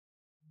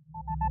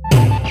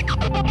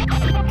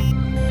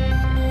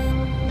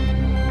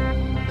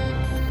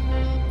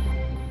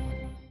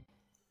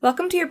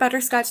Welcome to your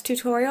Butterscotch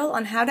tutorial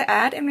on how to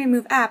add and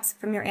remove apps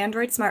from your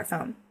Android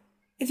smartphone.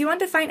 If you want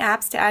to find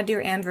apps to add to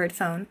your Android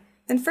phone,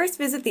 then first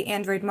visit the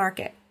Android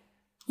market.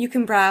 You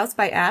can browse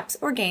by apps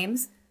or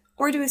games,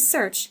 or do a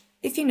search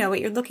if you know what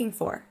you're looking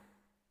for.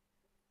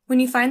 When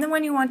you find the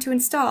one you want to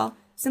install,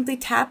 simply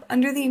tap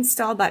under the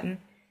Install button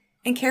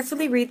and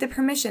carefully read the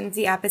permissions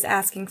the app is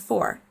asking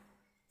for.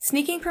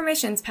 Sneaking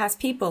permissions past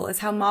people is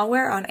how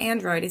malware on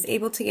Android is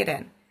able to get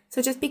in,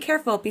 so just be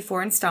careful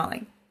before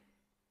installing.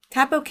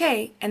 Tap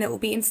OK and it will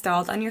be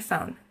installed on your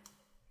phone.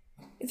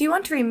 If you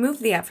want to remove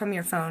the app from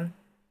your phone,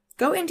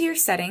 go into your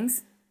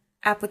Settings,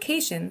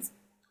 Applications,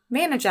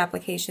 Manage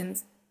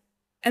Applications,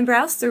 and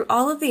browse through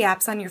all of the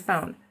apps on your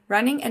phone,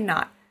 running and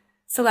not.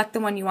 Select the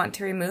one you want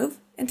to remove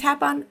and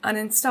tap on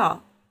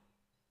Uninstall.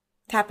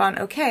 Tap on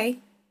OK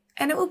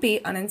and it will be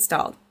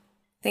uninstalled.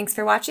 Thanks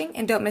for watching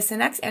and don't miss the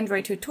next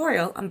Android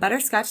tutorial on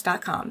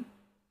Butterscotch.com.